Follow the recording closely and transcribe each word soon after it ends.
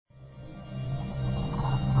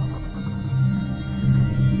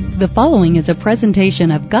The following is a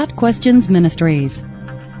presentation of Got Questions Ministries.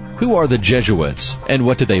 Who are the Jesuits, and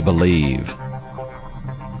what do they believe?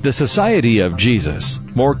 The Society of Jesus,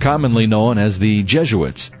 more commonly known as the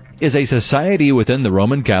Jesuits, is a society within the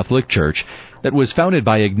Roman Catholic Church that was founded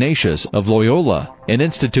by Ignatius of Loyola and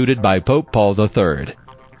instituted by Pope Paul III.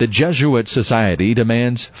 The Jesuit Society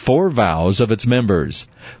demands 4 vows of its members: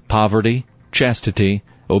 poverty, chastity,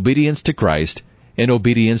 obedience to Christ, and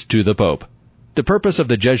obedience to the Pope. The purpose of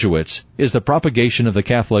the Jesuits is the propagation of the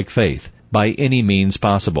Catholic faith by any means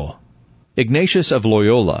possible. Ignatius of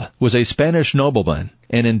Loyola was a Spanish nobleman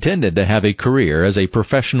and intended to have a career as a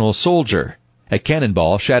professional soldier. A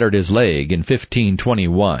cannonball shattered his leg in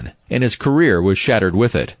 1521, and his career was shattered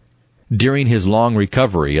with it. During his long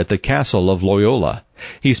recovery at the castle of Loyola,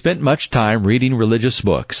 he spent much time reading religious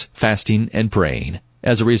books, fasting, and praying.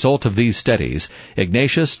 As a result of these studies,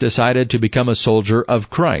 Ignatius decided to become a soldier of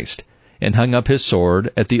Christ and hung up his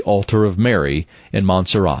sword at the altar of Mary in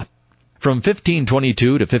Montserrat. From 1522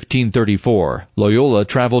 to 1534, Loyola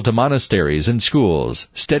traveled to monasteries and schools,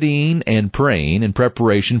 studying and praying in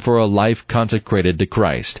preparation for a life consecrated to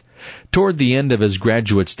Christ. Toward the end of his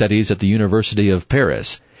graduate studies at the University of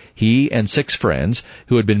Paris, he and 6 friends,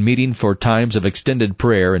 who had been meeting for times of extended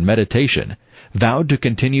prayer and meditation, vowed to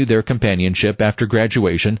continue their companionship after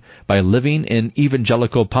graduation by living in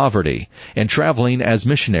evangelical poverty and traveling as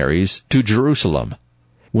missionaries to Jerusalem.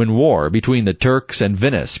 When war between the Turks and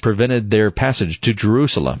Venice prevented their passage to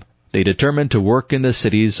Jerusalem, they determined to work in the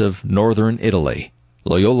cities of northern Italy.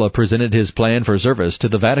 Loyola presented his plan for service to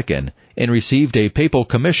the Vatican and received a papal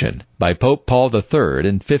commission by Pope Paul III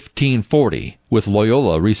in 1540, with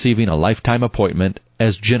Loyola receiving a lifetime appointment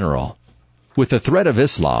as general. With the threat of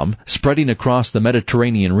Islam spreading across the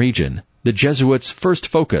Mediterranean region, the Jesuits' first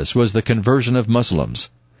focus was the conversion of Muslims.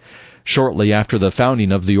 Shortly after the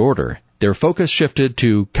founding of the order, their focus shifted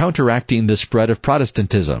to counteracting the spread of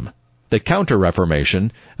Protestantism. The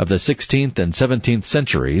Counter-Reformation of the 16th and 17th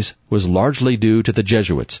centuries was largely due to the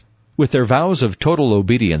Jesuits. With their vows of total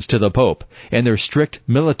obedience to the Pope and their strict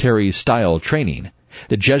military-style training,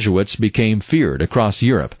 the Jesuits became feared across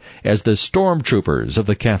Europe as the stormtroopers of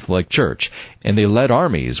the Catholic Church, and they led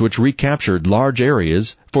armies which recaptured large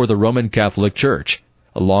areas for the Roman Catholic Church.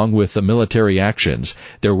 Along with the military actions,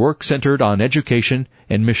 their work centered on education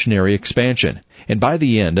and missionary expansion, and by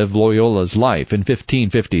the end of Loyola's life in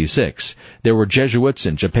 1556, there were Jesuits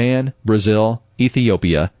in Japan, Brazil,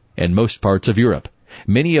 Ethiopia, and most parts of Europe.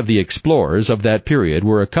 Many of the explorers of that period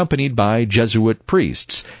were accompanied by Jesuit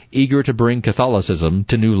priests, eager to bring Catholicism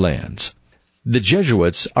to new lands. The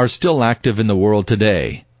Jesuits are still active in the world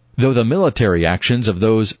today, though the military actions of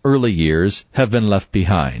those early years have been left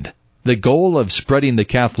behind. The goal of spreading the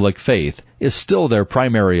Catholic faith is still their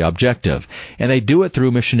primary objective, and they do it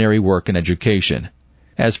through missionary work and education.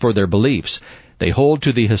 As for their beliefs, they hold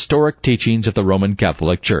to the historic teachings of the Roman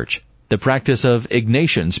Catholic Church. The practice of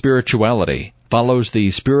Ignatian spirituality follows the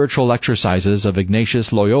spiritual exercises of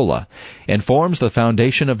Ignatius Loyola and forms the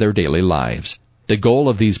foundation of their daily lives. The goal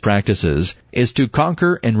of these practices is to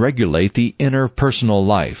conquer and regulate the inner personal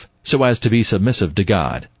life so as to be submissive to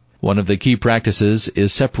God. One of the key practices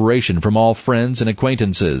is separation from all friends and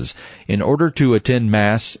acquaintances in order to attend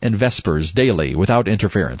Mass and Vespers daily without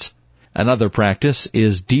interference. Another practice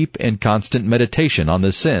is deep and constant meditation on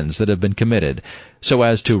the sins that have been committed so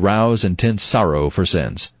as to rouse intense sorrow for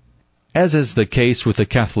sins. As is the case with the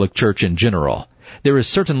Catholic Church in general, there is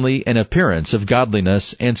certainly an appearance of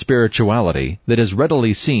godliness and spirituality that is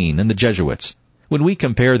readily seen in the Jesuits. When we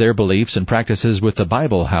compare their beliefs and practices with the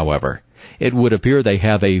Bible, however, it would appear they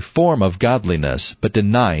have a form of godliness, but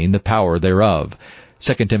denying the power thereof.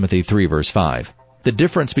 2 Timothy 3 verse 5. The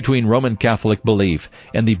difference between Roman Catholic belief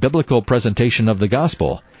and the biblical presentation of the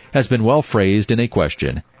gospel has been well phrased in a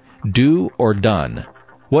question: do or done?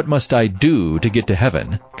 What must I do to get to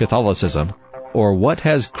heaven, Catholicism? Or what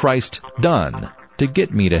has Christ done to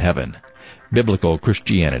get me to heaven, biblical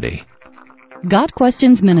Christianity? Got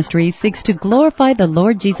Questions Ministry seeks to glorify the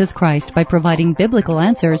Lord Jesus Christ by providing biblical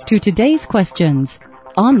answers to today's questions.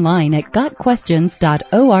 Online at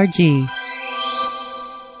gotquestions.org.